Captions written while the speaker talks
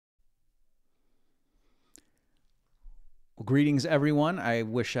Greetings, everyone. I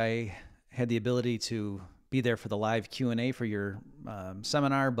wish I had the ability to be there for the live Q&A for your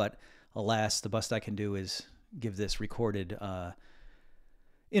seminar, but alas, the best I can do is give this recorded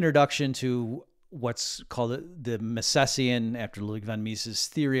introduction to what's called the Misesian, after Ludwig von Mises,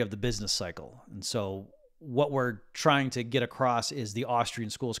 theory of the business cycle. And so what we're trying to get across is the Austrian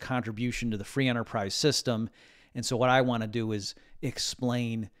school's contribution to the free enterprise system. And so what I want to do is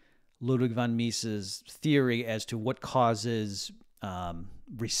explain Ludwig von Mises' theory as to what causes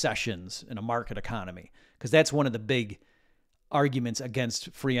recessions in a market economy, because that's one of the big arguments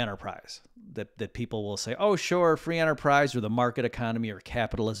against free enterprise, that people will say, oh, sure, free enterprise or the market economy or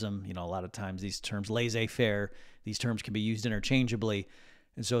capitalism. You know, a lot of times these terms, laissez-faire, these terms can be used interchangeably.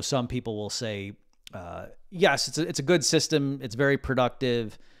 And so some people will say, yes, it's a good system. It's very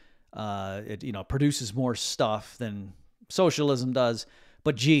productive. It produces more stuff than socialism does.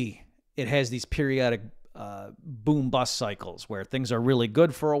 But gee, it has these periodic boom bust cycles where things are really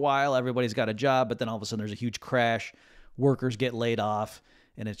good for a while. Everybody's got a job, but then all of a sudden there's a huge crash. Workers get laid off,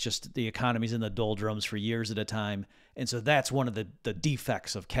 and it's just the economy's in the doldrums for years at a time. And so that's one of the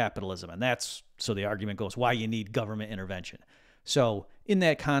defects of capitalism. And that's, so the argument goes, why you need government intervention. So in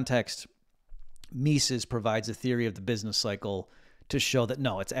that context, Mises provides a theory of the business cycle to show that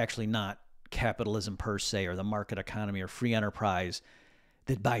no, it's actually not capitalism per se, or the market economy or free enterprise,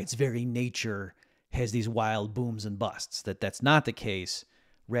 that by its very nature has these wild booms and busts. That's not the case.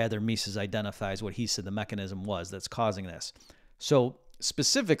 Rather, Mises identifies what he said the mechanism was that's causing this. So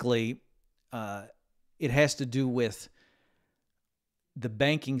specifically, it has to do with the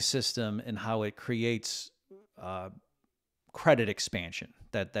banking system and how it creates credit expansion.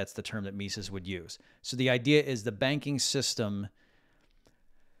 That's the term that Mises would use. So the idea is the banking system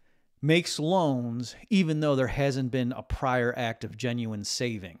makes loans even though there hasn't been a prior act of genuine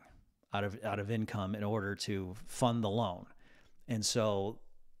saving out of income in order to fund the loan. And so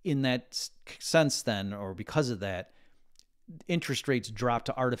in that sense then, or because of that, interest rates drop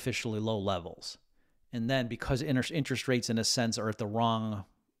to artificially low levels. And then because interest rates in a sense are at the wrong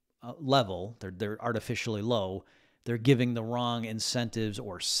level, they're artificially low, they're giving the wrong incentives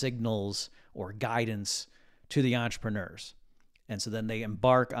or signals or guidance to the entrepreneurs. And so then they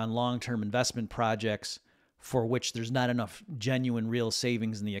embark on long-term investment projects for which there's not enough genuine real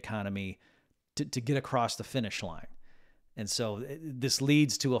savings in the economy to get across the finish line. And so this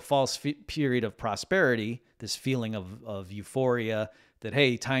leads to a false period of prosperity, this feeling of euphoria that,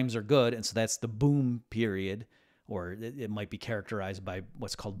 hey, times are good. And so that's the boom period, or it might be characterized by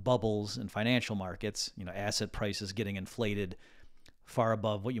what's called bubbles in financial markets, asset prices getting inflated far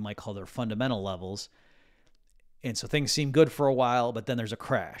above what you might call their fundamental levels. And so things seem good for a while, but then there's a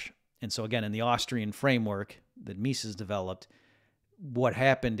crash. And so again, in the Austrian framework that Mises developed, what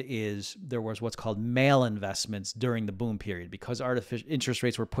happened is there was what's called malinvestments during the boom period. Because interest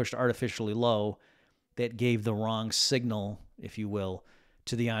rates were pushed artificially low, that gave the wrong signal, if you will,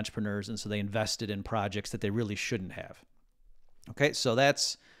 to the entrepreneurs. And so they invested in projects that they really shouldn't have. Okay, so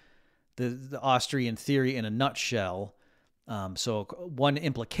that's the Austrian theory in a nutshell. So one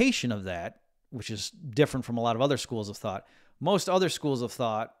implication of that, which is different from a lot of other schools of thought. Most other schools of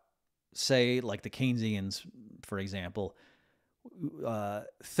thought say, like the Keynesians, for example,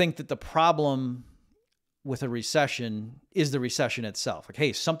 think that the problem with a recession is the recession itself. Like,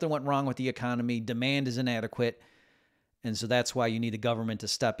 hey, something went wrong with the economy, demand is inadequate, and so that's why you need the government to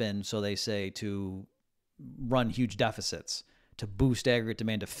step in, so they say, to run huge deficits, to boost aggregate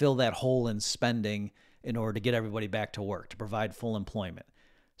demand, to fill that hole in spending in order to get everybody back to work, to provide full employment.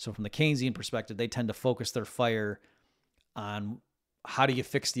 So from the Keynesian perspective, they tend to focus their fire on how do you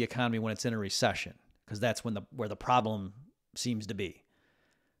fix the economy when it's in a recession, because that's where the problem seems to be.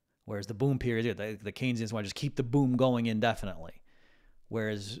 Whereas the boom period, the Keynesians want to just keep the boom going indefinitely.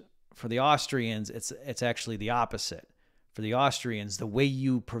 Whereas for the Austrians, it's actually the opposite. For the Austrians, the way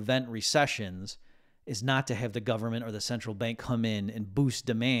you prevent recessions is not to have the government or the central bank come in and boost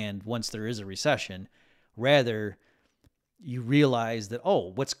demand once there is a recession. Rather, you realize that,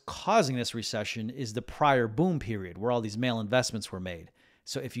 oh, what's causing this recession is the prior boom period where all these malinvestments were made.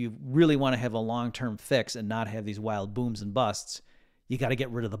 So if you really want to have a long-term fix and not have these wild booms and busts, you got to get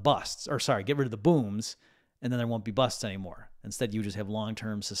rid of the booms, and then there won't be busts anymore. Instead, you just have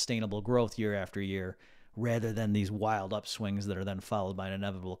long-term sustainable growth year after year, rather than these wild upswings that are then followed by an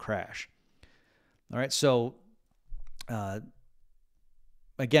inevitable crash. All right, so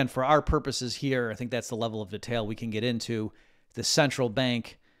again, for our purposes here, I think that's the level of detail we can get into. The central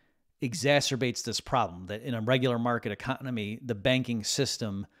bank exacerbates this problem that in a regular market economy, the banking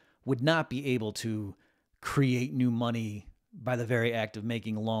system would not be able to create new money by the very act of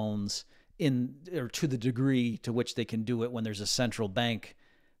making loans or to the degree to which they can do it when there's a central bank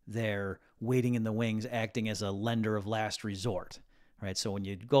there waiting in the wings, acting as a lender of last resort, right? So when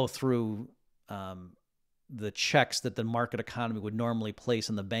you go through the checks that the market economy would normally place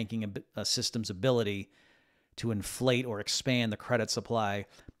on the banking system's ability to inflate or expand the credit supply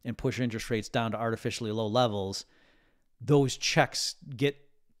and push interest rates down to artificially low levels, those checks get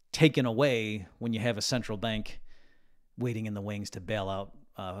taken away when you have a central bank waiting in the wings to bail out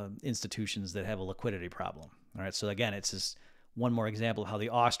institutions that have a liquidity problem. All right. So again, it's just one more example of how the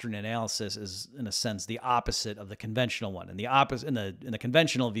Austrian analysis is, in a sense, the opposite of the conventional one. In the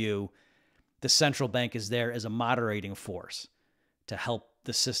conventional view, the central bank is there as a moderating force to help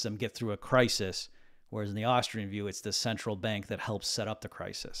the system get through a crisis, whereas in the Austrian view, it's the central bank that helps set up the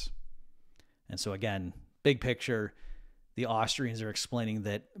crisis. And so again, big picture, the Austrians are explaining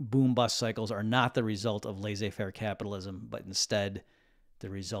that boom-bust cycles are not the result of laissez-faire capitalism, but instead the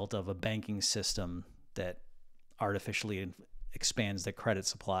result of a banking system that artificially expands the credit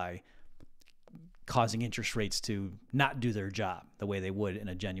supply, causing interest rates to not do their job the way they would in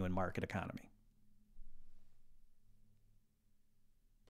a genuine market economy.